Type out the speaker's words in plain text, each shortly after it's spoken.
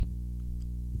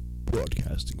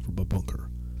Broadcasting from a bunker,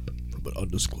 from an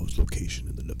undisclosed location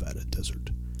in the Nevada desert.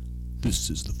 This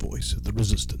is the voice of the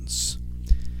resistance.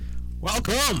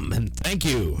 Welcome, and thank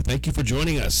you. Thank you for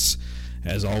joining us.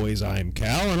 As always, I'm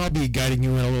Cal, and I'll be guiding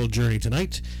you on a little journey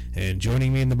tonight. And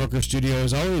joining me in the bunker studio,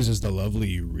 as always, is the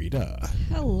lovely Rita.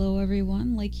 Hello,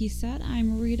 everyone. Like he said,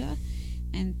 I'm Rita,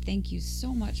 and thank you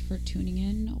so much for tuning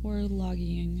in or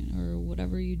logging in or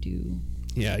whatever you do.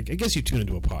 Yeah, I guess you tune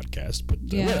into a podcast, but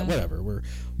Yeah. whatever. We're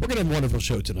going to have a wonderful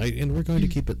show tonight, and we're going to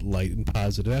keep it light and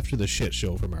positive after the shit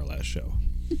show from our last show.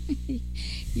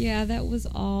 Yeah, that was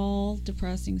all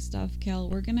depressing stuff, Cal.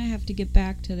 We're going to have to get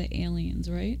back to the aliens,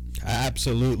 right?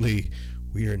 Absolutely.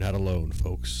 We are not alone,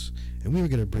 folks. And we are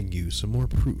going to bring you some more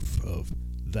proof of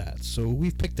that. So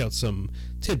we've picked out some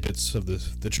tidbits of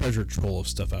the treasure trove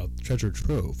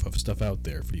of stuff out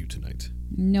there for you tonight.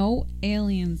 No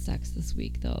alien sex this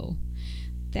week, though.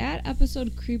 That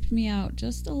episode creeped me out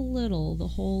just a little, the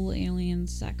whole alien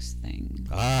sex thing.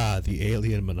 Ah, the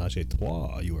alien menage a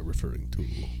trois you are referring to.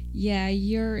 Yeah,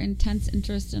 your intense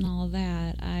interest in all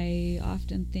that. I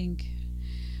often think,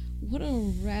 what a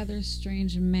rather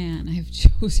strange man I've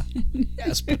chosen.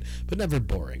 Yes, but never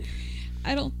boring.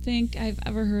 I don't think I've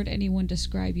ever heard anyone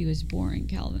describe you as boring,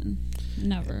 Calvin.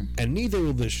 Never. And neither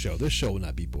will this show. This show will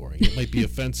not be boring. It might be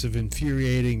offensive,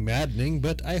 infuriating, maddening,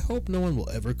 but I hope no one will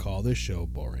ever call this show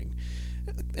boring.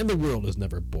 And the world is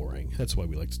never boring. That's why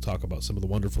we like to talk about some of the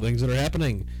wonderful things that are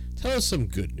happening. Tell us some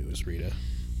good news, Rita.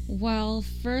 Well,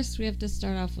 first we have to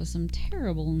start off with some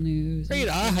terrible news.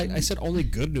 Rita, I said only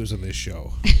good news on this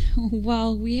show.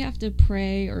 Well, we have to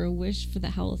pray or wish for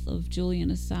the health of Julian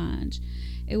Assange.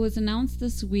 It was announced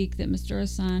this week that Mr.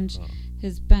 Assange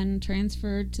has been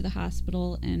transferred to the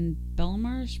hospital in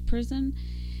Belmarsh prison.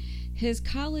 His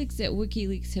colleagues at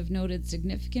WikiLeaks have noted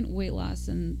significant weight loss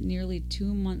in nearly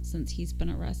 2 months since he's been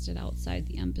arrested outside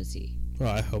the embassy. Well,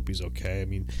 I hope he's okay. I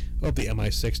mean, I hope the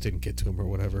MI6 didn't get to him or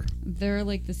whatever. They're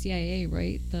like the CIA,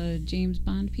 right? The James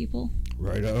Bond people?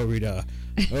 Right, Rita.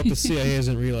 I hope the CIA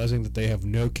isn't realizing that they have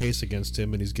no case against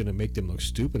him and he's going to make them look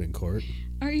stupid in court.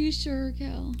 Are you sure,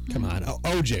 Cal? Come on.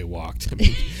 OJ walked. I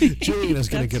mean, Julian is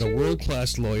going to get a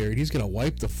world-class lawyer and he's going to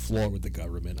wipe the floor with the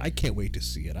government. I can't wait to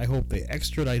see it. I hope they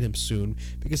extradite him soon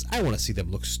because I want to see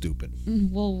them look stupid.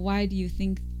 Well, why do you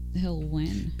think he'll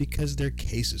win? Because their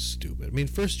case is stupid. I mean,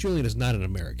 first, Julian is not an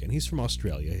American. He's from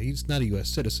Australia. He's not a U.S.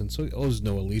 citizen, so he owes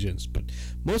no allegiance. But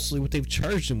mostly what they've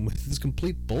charged him with is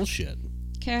complete bullshit.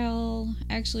 Cal,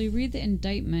 actually, read the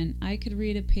indictment. I could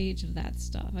read a page of that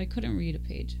stuff. I couldn't read a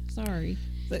page. Sorry.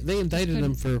 They indicted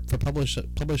him for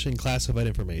publishing classified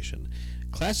information.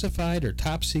 Classified or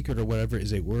top secret or whatever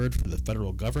is a word for the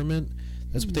federal government.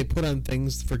 That's what they put on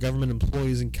things for government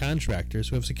employees and contractors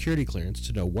who have security clearance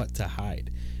to know what to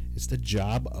hide. It's the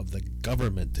job of the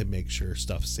government to make sure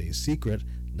stuff stays secret,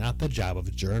 not the job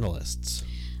of journalists.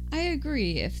 I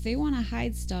agree. If they want to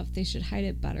hide stuff, they should hide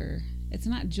it better. It's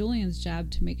not Julian's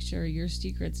job to make sure your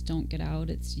secrets don't get out.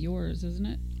 It's yours, isn't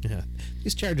it? Yeah.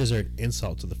 These charges are an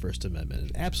insult to the First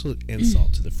Amendment, an absolute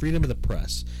insult to the freedom of the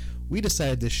press. We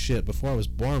decided this shit before I was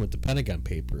born with the Pentagon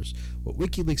Papers. What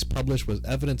WikiLeaks published was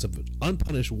evidence of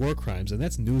unpunished war crimes, and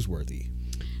that's newsworthy.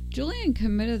 Julian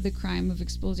committed the crime of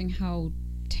exposing how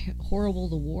horrible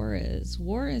the war is.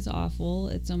 War is awful,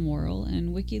 it's immoral,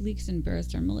 and WikiLeaks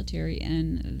embarrassed our military,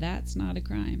 and that's not a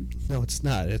crime. No, it's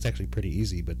not. It's actually pretty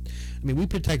easy. But, I mean, we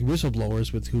protect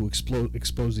whistleblowers who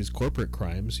expose these corporate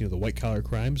crimes, the white-collar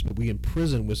crimes, but we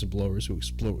imprison whistleblowers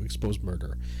who expose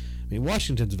murder. I mean,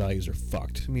 Washington's values are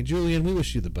fucked. I mean, Julian, we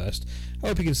wish you the best. I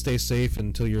hope you can stay safe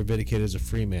until you're vindicated as a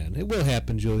free man. It will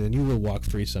happen, Julian. You will walk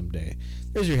free someday.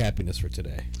 There's your happiness for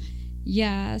today.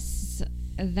 Yes,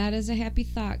 that is a happy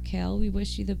thought, Cal. We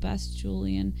wish you the best,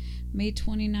 Julian. May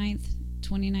 29th,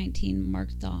 2019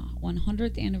 marked the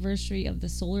 100th anniversary of the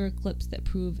solar eclipse that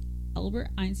proved Albert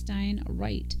Einstein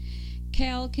right.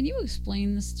 Cal, can you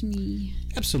explain this to me?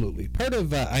 Absolutely. Part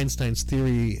of Einstein's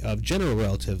theory of general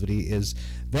relativity is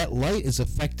that light is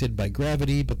affected by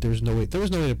gravity, but there was no way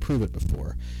to prove it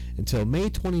before. Until May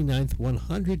 29th,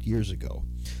 100 years ago.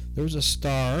 There was a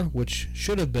star which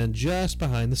should have been just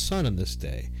behind the sun on this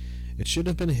day. It should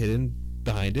have been hidden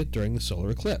behind it during the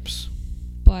solar eclipse.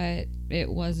 But it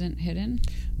wasn't hidden?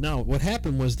 No, what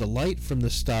happened was the light from the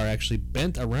star actually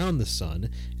bent around the sun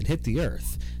and hit the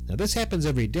Earth. Now, this happens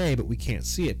every day, but we can't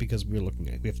see it because we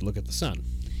have to look at the sun.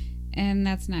 And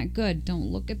that's not good. Don't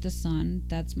look at the sun.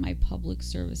 That's my public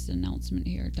service announcement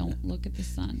here. Don't look at the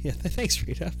sun. Yeah, thanks,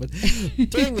 Rita. But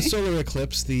during the solar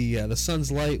eclipse, the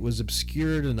sun's light was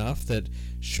obscured enough that,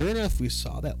 sure enough, we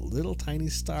saw that little tiny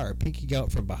star peeking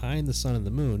out from behind the sun and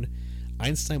the moon.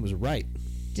 Einstein was right.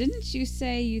 Didn't you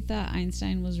say you thought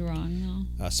Einstein was wrong,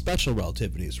 though? Special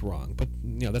relativity is wrong, but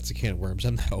that's a can of worms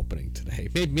I'm not opening today.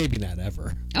 Maybe not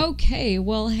ever. Okay,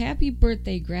 well, happy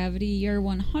birthday, Gravity. You're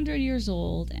 100 years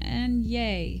old, and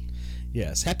yay.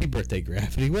 Yes, happy birthday,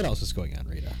 Gravity. What else is going on,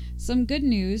 Rita? Some good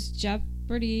news.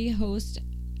 Jeopardy host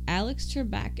Alex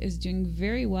Trebek is doing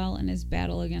very well in his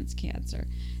battle against cancer.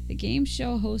 The game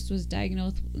show host was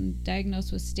diagnosed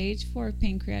with stage 4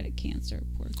 pancreatic cancer.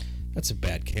 That's a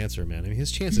bad cancer, man. I mean,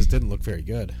 his chances didn't look very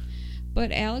good.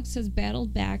 But Alex has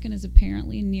battled back and is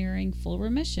apparently nearing full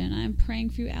remission. I'm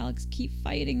praying for you, Alex. Keep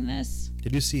fighting this.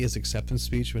 Did you see his acceptance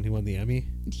speech when he won the Emmy?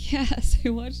 Yes, I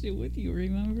watched it with you,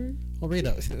 remember? Well,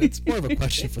 Rita, it's more of a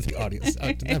question for the audience.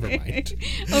 Never mind.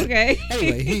 Okay.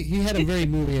 Anyway, he had a very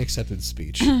moving acceptance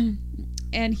speech.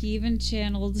 And he even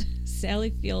channeled Sally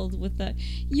Field with the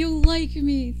 "you like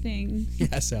me" thing.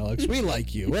 Yes, Alex, we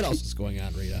like you. What else is going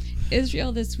on, Rita?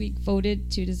 Israel this week voted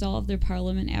to dissolve their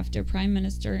parliament after Prime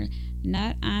Minister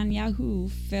Netanyahu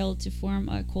failed to form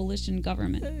a coalition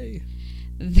government. Hey.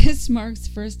 This marks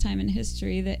the first time in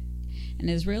history that an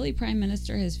Israeli prime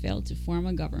minister has failed to form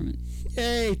a government.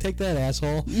 Yay, take that,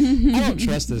 asshole. I don't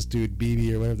trust this dude,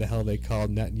 Bibi, or whatever the hell they call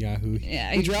Netanyahu.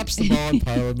 Yeah, he drops the ball in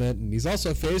Parliament, and he's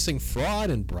also facing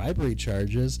fraud and bribery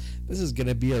charges. This is going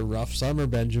to be a rough summer,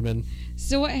 Benjamin.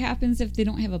 So what happens if they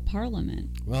don't have a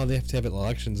parliament? Well, they have to have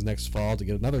elections next fall to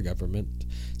get another government.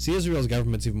 See, Israel's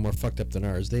government's even more fucked up than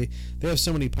ours. They have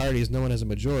so many parties, no one has a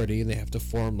majority, and they have to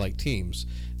form, teams.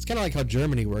 It's kind of like how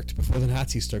Germany worked before the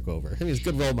Nazis took over. I mean, it's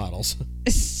good role models.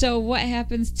 So what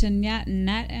happens to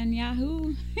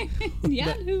Netanyahu?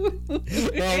 Yahoo!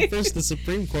 Well, first the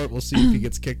Supreme Court will see if he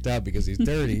gets kicked out because he's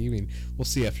dirty. I mean, we'll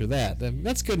see after that.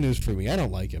 That's good news for me. I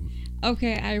don't like him.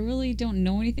 Okay, I really don't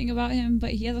know anything about him,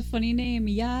 but he has a funny name,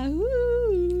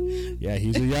 Yahoo! Yeah,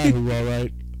 he's a Yahoo, all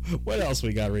right. What else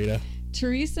we got, Rita?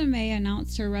 Theresa May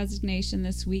announced her resignation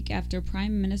this week after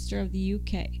Prime Minister of the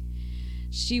UK.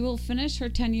 She will finish her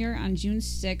tenure on June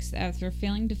 6th after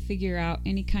failing to figure out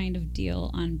any kind of deal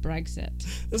on Brexit.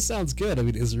 This sounds good. I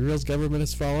mean, Israel's government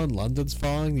is falling, London's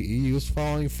falling, the EU is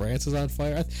falling, France is on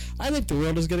fire. I think the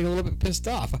world is getting a little bit pissed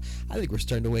off. I think we're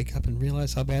starting to wake up and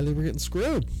realize how badly we're getting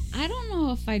screwed. I don't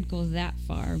know if I'd go that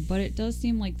far, but it does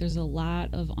seem like there's a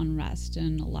lot of unrest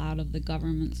in a lot of the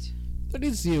governments. There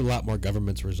needs to be a lot more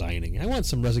governments resigning. I want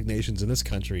some resignations in this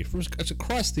country from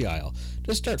across the aisle.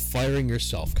 Just start firing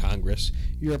yourself, Congress.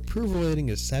 Your approval rating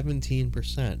is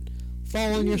 17%.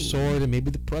 Fall on your sword and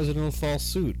maybe the president will fall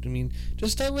suit. I mean,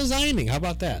 just start resigning. How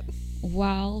about that?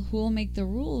 Well, who will make the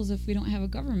rules if we don't have a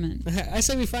government? I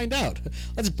say we find out.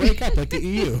 Let's break up like the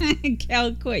EU.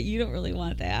 Cal, quit. You don't really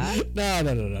want that. No,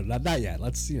 not yet.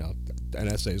 Let's,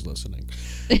 NSA's listening.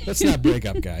 Let's not break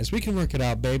up, guys. We can work it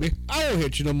out, baby. I won't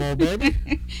hit you no more, baby.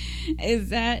 Is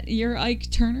that your Ike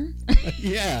Turner?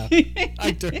 Yeah.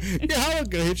 Ike Turner. Yeah, I won't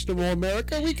get hit you no more,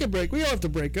 America. We don't have to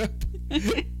break up.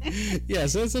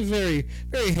 Yes, it's a very,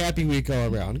 very happy week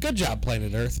all around. Good job,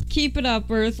 Planet Earth. Keep it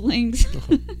up, Earthlings.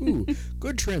 Ooh,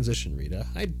 good transition, Rita.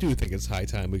 I do think it's high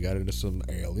time we got into some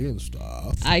alien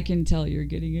stuff. I can tell you're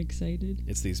getting excited.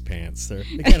 It's these pants.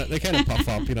 They kind of puff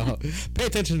up, Pay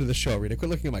attention to the show, Rita.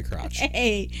 Quit looking at my crotch.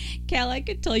 Hey, Cal, I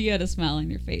could tell you had a smile on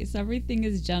your face. Everything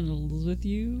is genitals with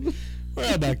you.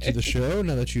 Well, back to the show,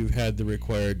 now that you've had the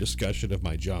required discussion of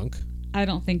my junk. I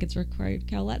don't think it's required,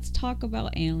 Cal. Let's talk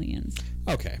about aliens.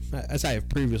 Okay, as I have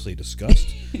previously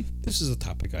discussed, this is a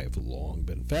topic I have long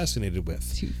been fascinated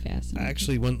with. Too fascinating. I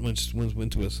actually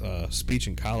went to a speech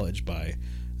in college by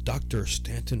Dr.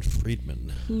 Stanton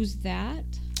Friedman. Who's that?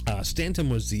 Stanton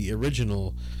was one of the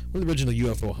original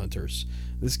UFO hunters.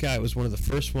 This guy was one of the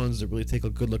first ones to really take a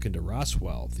good look into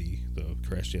Roswell, the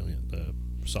crashed alien, the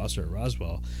saucer at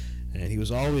Roswell. And he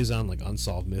was always on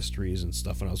unsolved mysteries and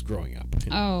stuff when I was growing up.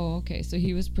 Oh, okay. So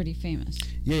he was pretty famous.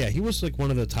 Yeah, he was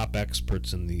one of the top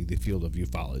experts in the field of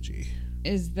ufology.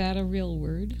 Is that a real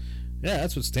word? Yeah,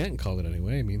 that's what Stanton called it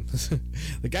anyway. I mean,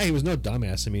 the guy, he was no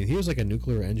dumbass. I mean, he was like a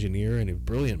nuclear engineer and a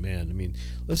brilliant man. I mean,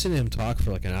 listening to him talk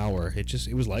for an hour,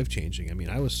 it was life-changing. I mean,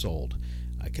 I was sold.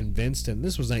 I convinced him.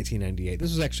 This was 1998.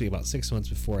 This was actually about 6 months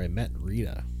before I met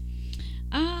Rita.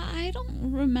 I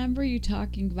don't remember you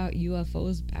talking about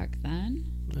UFOs back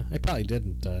then. I probably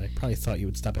didn't. I probably thought you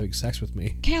would stop having sex with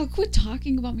me. Cal, quit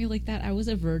talking about me like that. I was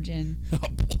a virgin.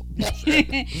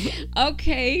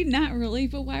 Okay, not really,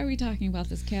 but why are we talking about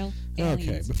this, Cal? Aliens.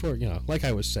 Okay, before, like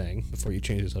I was saying, before you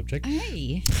change the subject.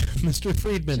 Hey. Mr.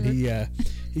 Friedman, Sure.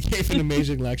 he gave an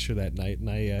amazing lecture that night, and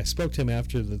I spoke to him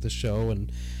after the show,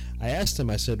 and I asked him,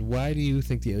 I said, why do you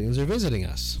think the aliens are visiting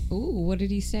us? Ooh, what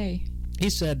did he say? He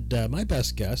said, my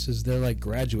best guess is they're like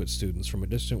graduate students from a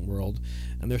distant world,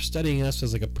 and they're studying us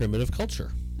as a primitive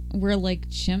culture. We're like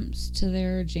chimps to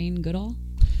their Jane Goodall.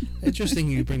 Interesting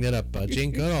you bring that up.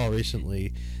 Jane Goodall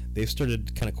recently, they've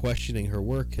started kind of questioning her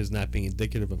work as not being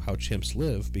indicative of how chimps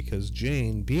live because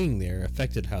Jane being there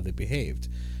affected how they behaved.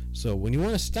 So when you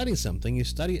want to study something, you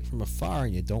study it from afar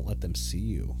and you don't let them see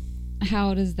you.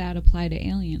 How does that apply to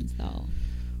aliens, though?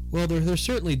 Well, they're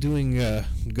certainly doing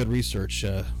good research.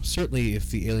 Certainly,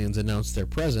 if the aliens announced their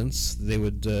presence, it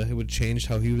would change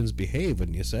how humans behave,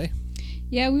 wouldn't you say?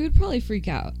 Yeah, we would probably freak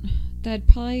out. They'd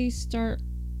probably start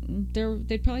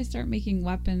making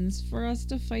weapons for us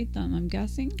to fight them, I'm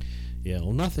guessing. Yeah,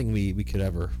 well, nothing we could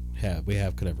ever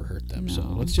could ever hurt them. No. So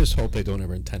let's just hope they don't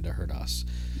ever intend to hurt us.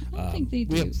 I don't think they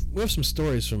do. We have some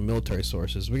stories from military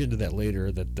sources. We get into that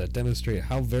later that demonstrate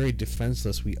how very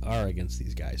defenseless we are against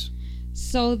these guys.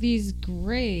 So these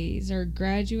Greys are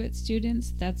graduate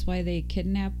students. That's why they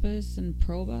kidnap us and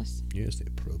probe us. Yes, they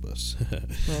probe us.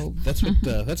 Probe.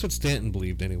 That's what Stanton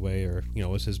believed anyway, or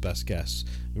was his best guess.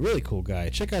 A really cool guy.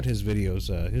 Check out his videos.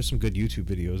 Here's some good YouTube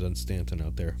videos on Stanton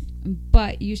out there.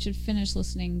 But you should finish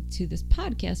listening to this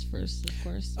podcast first, of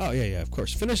course. Oh yeah, of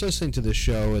course. Finish listening to this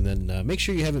show, and then make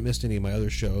sure you haven't missed any of my other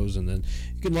shows, and then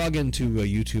you can log into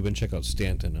YouTube and check out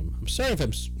Stanton. I'm sorry if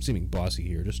I'm seeming bossy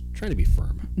here. Just trying to be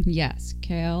firm. Yes,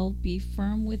 Cal, be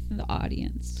firm with the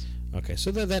audience. Okay,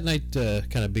 so that night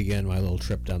kind of began my little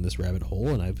trip down this rabbit hole,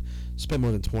 and I've spent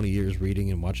more than 20 years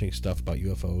reading and watching stuff about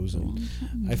UFOs, and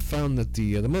I found that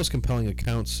the most compelling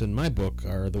accounts in my book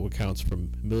are the accounts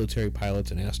from military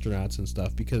pilots and astronauts and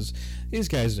stuff, because these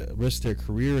guys risked their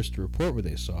careers to report what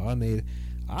they saw, and they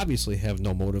obviously have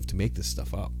no motive to make this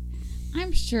stuff up.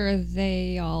 I'm sure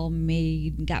they all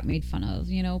got made fun of,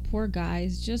 poor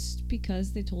guys, just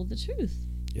because they told the truth.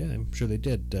 Yeah, I'm sure they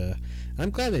did. I'm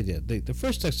glad they did. The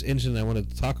first incident I wanted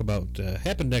to talk about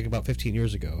happened about 15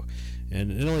 years ago,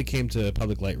 and it only came to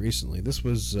public light recently. This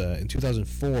was in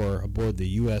 2004 aboard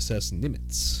the USS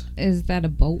Nimitz. Is that a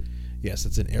boat? Yes,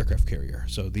 it's an aircraft carrier.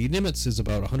 So the Nimitz is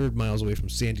about 100 miles away from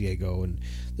San Diego, and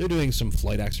they're doing some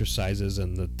flight exercises,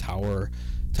 and the tower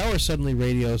suddenly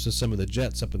radios to some of the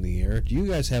jets up in the air. Do you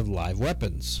guys have live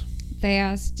weapons? They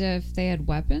asked if they had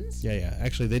weapons? Yeah.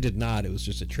 Actually, they did not. It was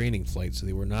just a training flight, so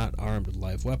they were not armed with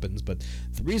live weapons. But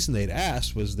the reason they'd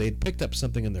asked was they'd picked up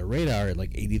something on their radar at like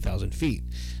 80,000 feet.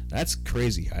 That's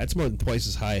crazy high. That's more than twice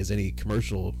as high as any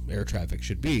commercial air traffic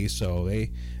should be. So they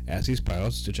asked these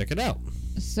pilots to check it out.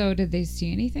 So did they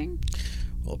see anything?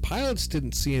 Well, pilots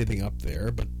didn't see anything up there,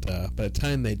 but by the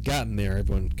time they'd gotten there,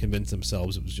 everyone convinced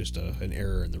themselves it was just an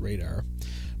error in the radar.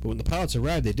 But when the pilots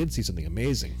arrived, they did see something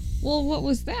amazing. Well, what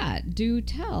was that? Do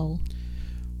tell.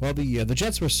 Well, the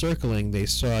jets were circling. They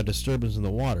saw a disturbance in the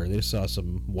water. They saw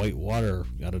some white water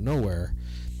out of nowhere.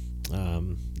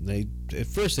 At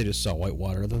first they just saw white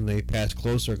water. Then they passed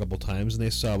closer a couple times, and they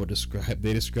saw what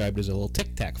they described as a little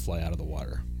Tic Tac fly out of the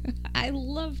water. I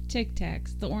love Tic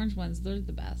Tacs. The orange ones, they're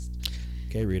the best.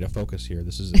 Okay, Rita, focus here.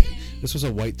 This was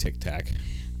a white Tic Tac.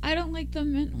 I don't like the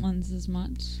mint ones as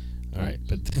much. All right,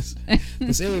 but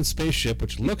this alien spaceship,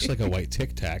 which looks like a white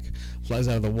Tic Tac, flies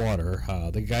out of the water.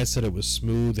 The guy said it was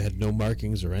smooth, it had no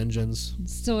markings or engines.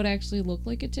 So it actually looked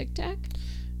like a Tic Tac?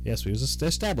 Yes, we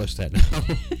established that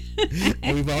now.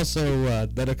 And we've also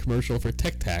done a commercial for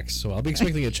Tic Tacs, so I'll be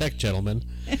expecting a check, gentlemen.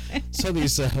 So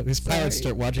these pilots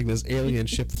start watching this alien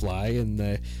ship fly, and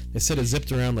they said it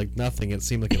zipped around like nothing. It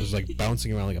seemed like it was like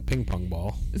bouncing around like a ping pong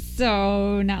ball.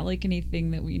 So not like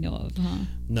anything that we know of, huh?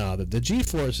 No, the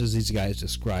G-forces these guys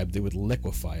described, they would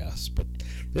liquefy us, but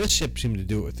this ship seemed to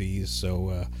do it with ease,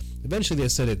 so eventually they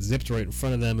said it zipped right in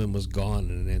front of them and was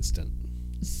gone in an instant.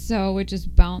 So it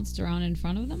just bounced around in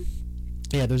front of them?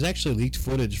 Yeah, there's actually leaked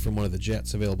footage from one of the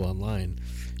jets available online.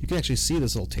 You can actually see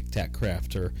this little Tic-Tac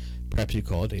craft, or perhaps you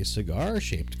call it a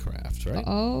cigar-shaped craft, right?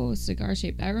 Oh,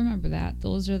 cigar-shaped. I remember that.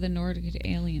 Those are the Nordic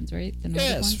aliens, right? The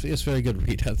Nordic ones? Yes, very good,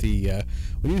 Rita.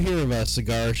 When you hear of a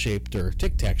cigar-shaped or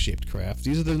Tic-Tac-shaped craft,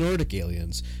 these are the Nordic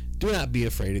aliens. Do not be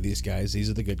afraid of these guys. These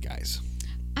are the good guys.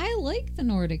 I like the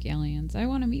Nordic aliens. I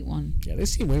want to meet one. Yeah, they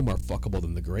seem way more fuckable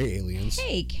than the gray aliens.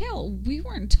 Hey, Cal, we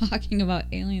weren't talking about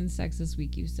alien sex this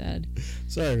week, you said.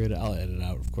 Sorry, Rita, I'll edit it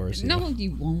out, of course. No,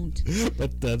 you won't.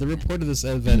 But the report of this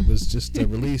event was just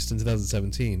released in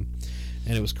 2017,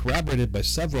 and it was corroborated by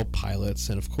several pilots,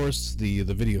 and of course the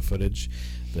video footage.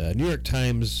 The New York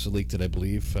Times leaked it, I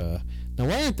believe. Now,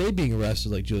 why aren't they being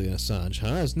arrested like Julian Assange,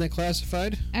 huh? Isn't that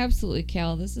classified? Absolutely,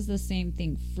 Cal. This is the same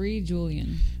thing. Free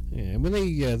Julian. Yeah, and when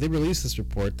they released this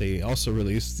report, they also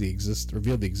revealed the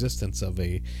existence of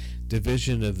a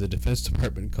division of the Defense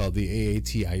Department called the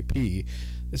AATIP.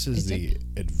 This is the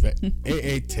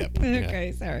AATIP.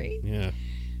 Okay, sorry. Yeah,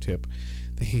 TIP.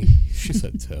 She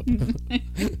said tip.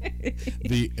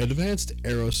 The Advanced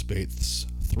Aerospace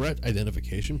Threat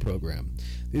Identification Program.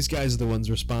 These guys are the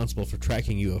ones responsible for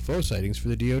tracking UFO sightings for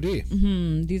the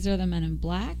DoD. These are the men in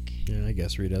black? Yeah, I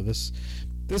guess, Rita.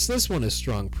 This one is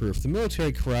strong proof. The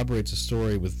military corroborates a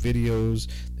story with videos.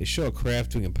 They show a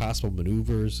craft doing impossible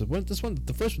maneuvers.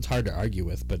 The first one's hard to argue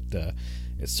with, but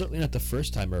it's certainly not the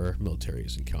first time our military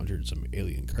has encountered some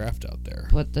alien craft out there.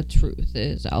 But the truth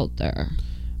is out there.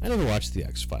 I never watched the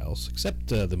X-Files, except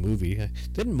the movie.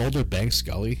 Didn't Mulder bang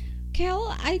Scully?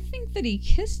 Cal, I think that he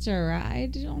kissed her. I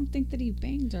don't think that he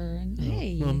banged her.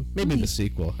 And well, maybe the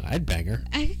sequel. I'd bang her.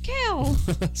 Cal.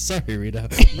 Sorry, Rita.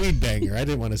 We'd bang her. I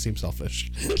didn't want to seem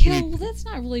selfish. Cal, well, that's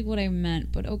not really what I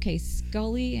meant. But okay,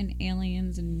 Scully and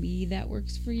aliens and me, that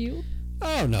works for you?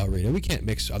 Oh, no, Rita. We can't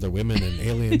mix other women and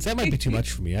aliens. That might be too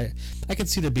much for me. I can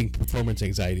see there being performance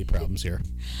anxiety problems here.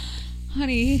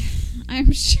 Honey,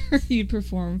 I'm sure you'd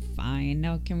perform fine.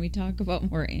 Now, can we talk about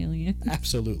more aliens?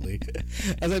 Absolutely.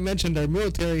 As I mentioned, our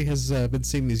military has been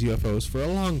seeing these UFOs for a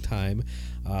long time.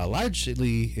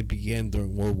 Largely, it began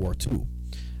during World War II.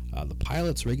 The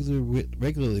pilots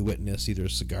regularly witnessed either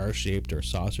cigar-shaped or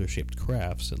saucer-shaped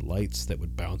crafts and lights that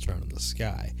would bounce around in the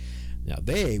sky. Now,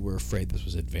 they were afraid this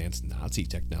was advanced Nazi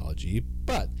technology,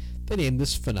 but they named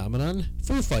this phenomenon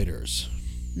Foo Fighters.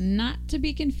 Not to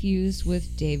be confused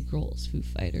with Dave Grohl's Foo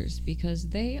Fighters, because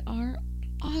they are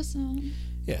awesome.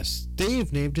 Yes,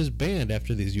 Dave named his band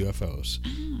after these UFOs.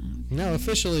 Okay. Now,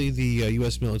 officially, the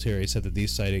U.S. military said that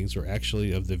these sightings were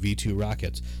actually of the V-2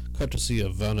 rockets, courtesy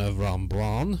of Werner von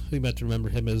Braun. We might remember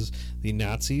him as the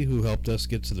Nazi who helped us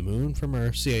get to the moon from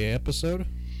our CIA episode.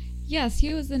 Yes,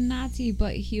 he was a Nazi,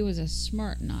 but he was a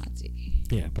smart Nazi.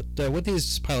 Yeah, but what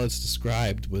these pilots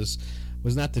described was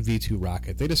not the V-2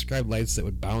 rocket. They described lights that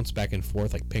would bounce back and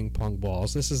forth like ping pong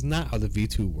balls. This is not how the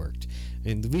V-2 worked.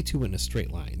 And the V-2 went in a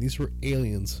straight line. These were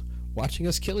aliens watching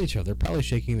us kill each other, probably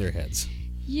shaking their heads.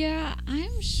 Yeah,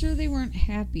 I'm sure they weren't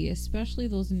happy, especially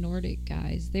those Nordic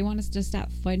guys. They want us to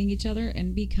stop fighting each other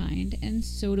and be kind, and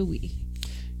so do we.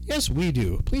 Yes, we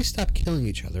do. Please stop killing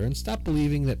each other and stop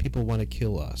believing that people want to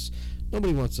kill us.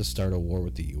 Nobody wants to start a war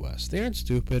with the U.S. They aren't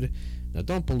stupid. Now,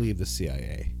 don't believe the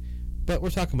CIA. But we're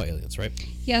talking about aliens, right?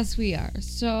 Yes, we are.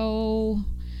 So,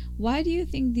 why do you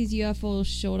think these UFOs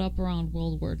showed up around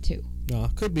World War II?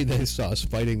 Could be they saw us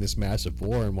fighting this massive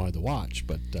war and wanted to watch,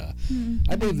 but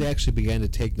I believe they actually began to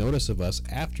take notice of us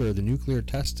after the nuclear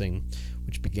testing,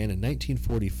 which began in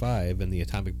 1945, and the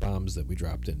atomic bombs that we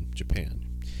dropped in Japan.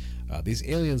 These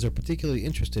aliens are particularly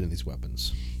interested in these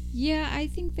weapons. Yeah, I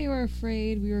think they were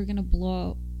afraid we were going to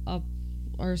blow up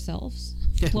ourselves.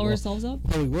 Ourselves up?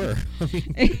 Well, we were.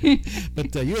 But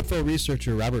UFO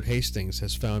researcher Robert Hastings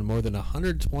has found more than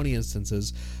 120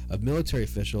 instances of military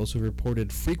officials who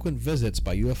reported frequent visits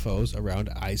by UFOs around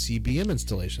ICBM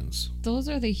installations. Those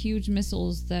are the huge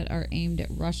missiles that are aimed at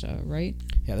Russia, right?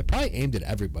 Yeah, they're probably aimed at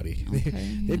everybody.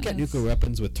 Okay, They've got nuclear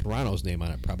weapons with Toronto's name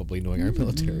on it, probably, knowing our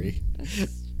military.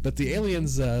 But the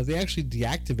aliens, they actually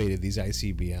deactivated these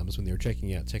ICBMs when they were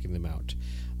checking them out.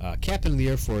 Captain of the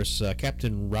Air Force,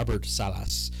 Captain Robert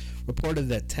Salas, reported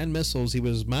that 10 missiles he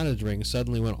was monitoring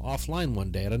suddenly went offline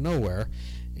one day out of nowhere,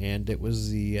 and it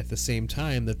was at the same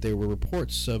time that there were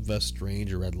reports of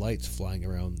strange red lights flying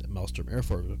around Maelstrom Air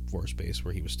Force Base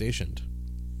where he was stationed.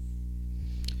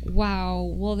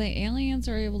 Wow. Well, the aliens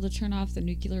are able to turn off the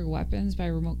nuclear weapons by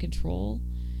remote control.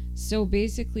 So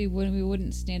basically, we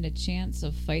wouldn't stand a chance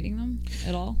of fighting them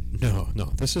at all? No.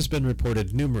 This has been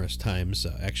reported numerous times,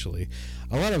 actually.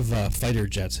 A lot of fighter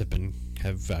jets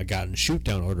have gotten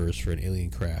shoot-down orders for an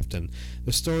alien craft, and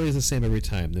the story is the same every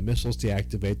time. The missiles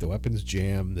deactivate, the weapons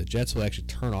jam, the jets will actually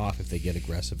turn off if they get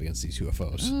aggressive against these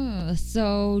UFOs.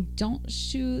 So don't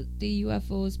shoot the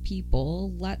UFOs,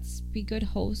 people. Let's be good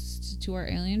hosts to our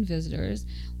alien visitors.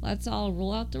 Let's all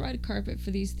roll out the red carpet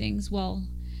for these things. Well,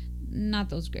 not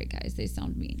those great guys. They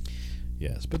sound mean.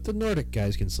 Yes, but the Nordic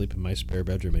guys can sleep in my spare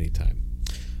bedroom anytime.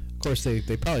 Of course, they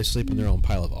probably sleep in their own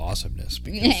pile of awesomeness.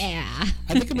 Because yeah.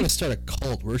 I think I'm going to start a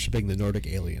cult worshiping the Nordic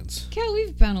aliens. Cal,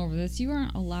 we've been over this. You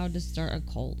aren't allowed to start a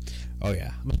cult. Oh,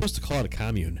 yeah. I'm supposed to call it a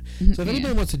commune. So if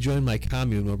anybody wants to join my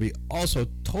commune, where we also,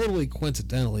 totally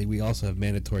coincidentally, we also have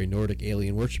mandatory Nordic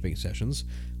alien worshiping sessions,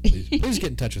 please get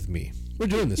in touch with me. We're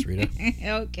doing this, Rita.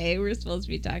 Okay, we're supposed to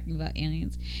be talking about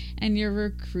aliens, and you're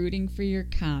recruiting for your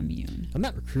commune. I'm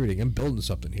not recruiting. I'm building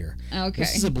something here. Okay.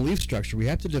 This is a belief structure we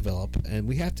have to develop, and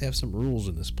we have to have some rules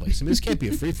in this place. I mean, this can't be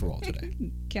a free-for-all today.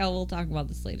 Cal, we'll talk about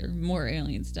this later. More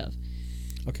alien stuff.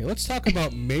 Okay, let's talk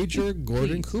about Major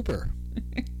Gordon Cooper.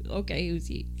 Okay, who's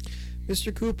he?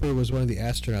 Mr. Cooper was one of the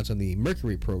astronauts on the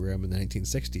Mercury program in the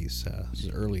 1960s. This is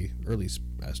an early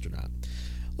astronaut.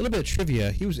 A little bit of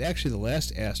trivia, he was actually the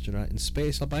last astronaut in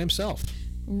space all by himself.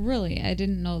 Really? I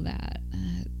didn't know that.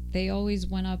 They always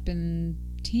went up in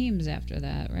teams after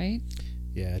that, right?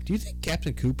 Yeah. Do you think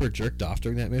Captain Cooper jerked off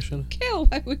during that mission? Cal,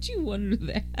 why would you wonder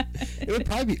that? It would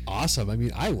probably be awesome. I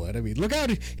mean, I would. I mean, look out.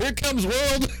 Here comes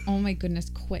world. Oh, my goodness.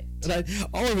 Quit. And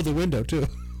all over the window, too.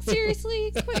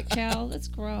 Seriously? Quit, Cal. That's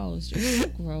gross. You're so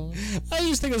gross. I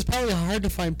just think it was probably hard to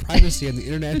find privacy on the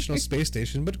International Space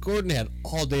Station, but Gordon had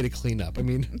all day to clean up. I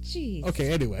mean, jeez.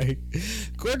 Okay, anyway.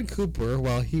 Gordon Cooper,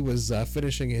 while he was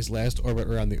finishing his last orbit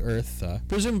around the Earth,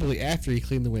 presumably after he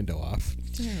cleaned the window off,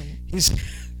 Terrible.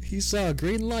 he saw a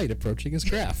green light approaching his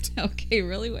craft. Okay,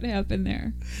 really? What happened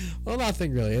there? Well,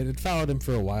 nothing really. It followed him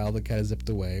for a while, then kind of zipped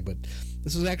away, but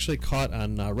this was actually caught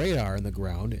on radar in the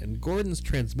ground, and Gordon's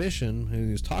transmission, when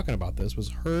he was talking about this,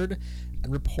 was heard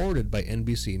and reported by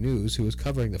NBC News, who was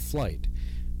covering the flight.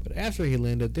 But after he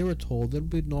landed, they were told there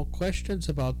would be no questions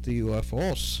about the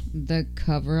UFOs. The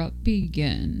cover-up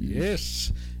begins.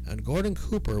 Yes, and Gordon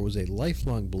Cooper was a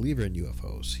lifelong believer in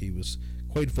UFOs. He was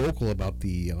quite vocal about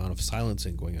the amount of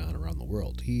silencing going on around the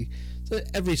world. He said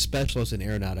every specialist in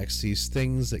aeronautics sees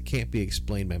things that can't be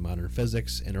explained by modern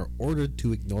physics and are ordered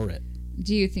to ignore it.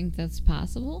 Do you think that's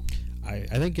possible? I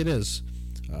think it is.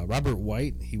 Robert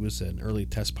White, he was an early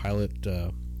test pilot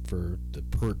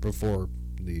before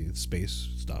the space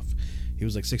stuff. He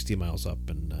was like 60 miles up,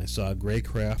 and I saw a gray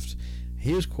craft.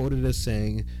 He was quoted as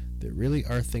saying, "There really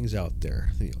are things out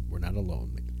there. We're not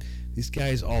alone." These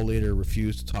guys all later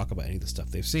refused to talk about any of the stuff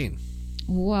they've seen.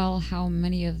 Well, how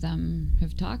many of them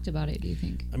have talked about it, do you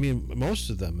think? I mean, most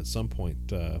of them at some point,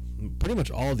 pretty much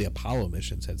all of the Apollo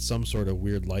missions had some sort of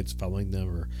weird lights following them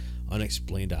or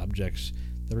unexplained objects.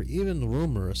 There were even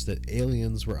rumors that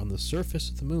aliens were on the surface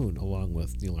of the moon along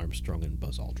with Neil Armstrong and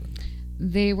Buzz Aldrin.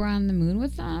 They were on the moon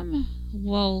with them?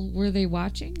 Well, were they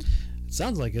watching? It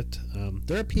sounds like it.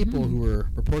 There are people who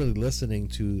were reportedly listening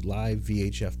to live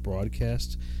VHF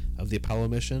broadcasts of the Apollo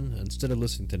mission instead of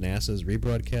listening to NASA's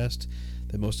rebroadcast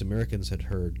that most Americans had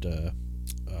heard.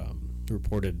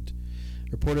 Reported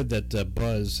that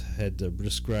Buzz had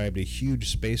described a huge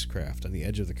spacecraft on the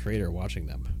edge of the crater watching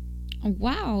them.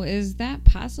 Wow, is that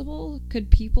possible?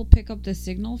 Could people pick up the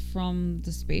signal from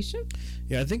the spaceship?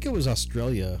 Yeah, I think it was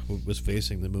Australia who was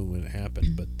facing the moon when it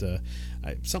happened, but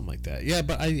something like that. Yeah,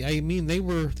 but I mean they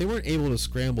weren't able to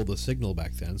scramble the signal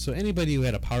back then, so anybody who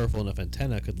had a powerful enough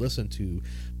antenna could listen to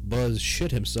Buzz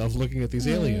shit himself looking at these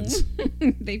aliens.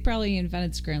 They probably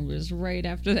invented scramblers right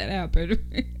after that happened.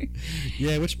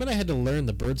 Yeah, which meant I had to learn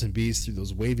the birds and bees through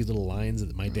those wavy little lines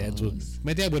that my dad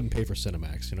wouldn't pay for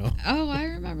Cinemax, you know. Oh, I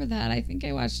remember that. I think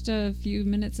I watched a few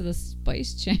minutes of the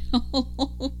Spice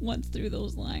Channel once through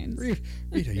those lines.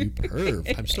 Rita, you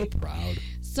perv. I'm so proud.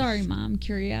 Sorry, Mom.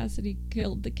 Curiosity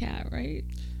killed the cat, right?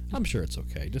 I'm sure it's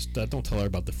okay. Just don't tell her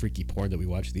about the freaky porn that we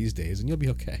watch these days, and you'll be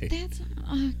okay. That's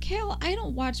Kale, I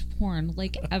don't watch porn,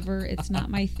 like, ever. It's not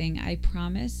my thing. I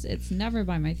promise. It's never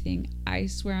by my thing. I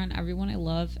swear on everyone I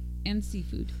love and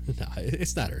seafood. No,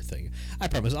 it's not her thing. I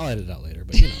promise. I'll edit it out later,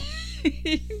 but you know.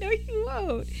 No, you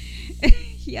won't.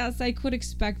 Yes, I quit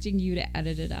expecting you to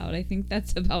edit it out. I think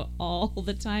that's about all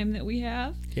the time that we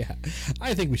have. Yeah,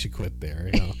 I think we should quit there.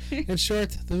 You know. In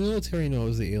short, the military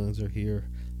knows the aliens are here.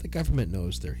 The government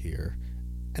knows they're here,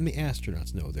 and the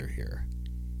astronauts know they're here.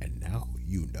 And now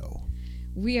you know.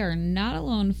 We are not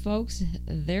alone, folks.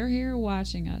 They're here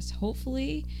watching us.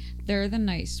 Hopefully, they're the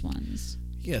nice ones.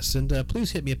 Yes, and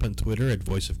please hit me up on Twitter at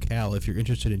Voice of Cal if you're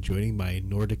interested in joining my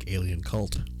Nordic alien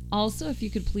cult. Also, if you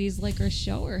could please like our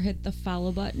show or hit the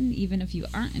follow button, even if you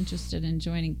aren't interested in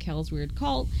joining Cal's Weird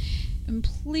Cult. And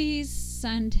please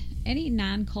send any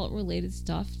non-cult related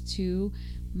stuff to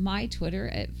my Twitter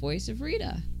at Voice of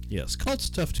Rita. Yes, cult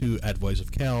stuff to at Voice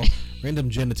of Cal, random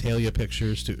genitalia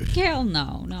pictures to... Cal,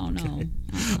 no.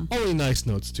 Only nice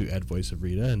notes to at Voice of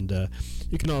Rita, and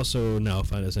you can also now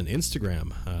find us on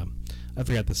Instagram. I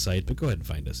forgot the site, but go ahead and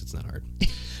find us. It's not hard.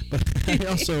 But I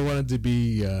also wanted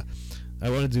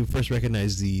to first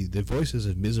recognize the Voices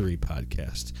of Misery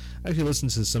podcast. I actually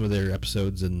listened to some of their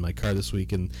episodes in my car this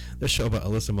week, and their show about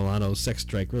Alyssa Milano's sex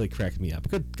strike really cracked me up.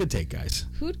 Good take, guys.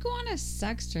 Who'd go on a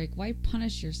sex strike? Why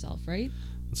punish yourself, right?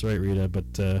 That's right, Rita,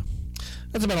 but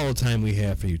that's about all the time we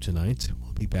have for you tonight.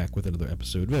 We'll be back with another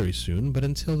episode very soon, but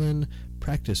until then,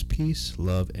 practice peace,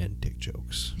 love, and dick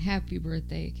jokes. Happy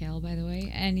birthday, Cal, by the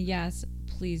way. And yes,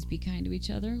 please be kind to each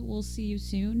other. We'll see you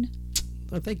soon.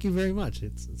 Oh, thank you very much.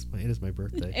 It is my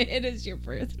birthday. It is your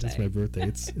birthday. It's my birthday.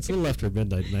 It's a little after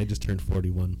midnight, and I just turned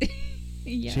 41.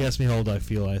 Yeah. She asked me how old I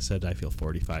feel. I said I feel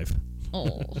 45.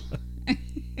 Oh.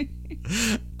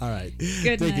 All right.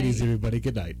 Good night. Take it easy, everybody.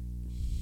 Good night.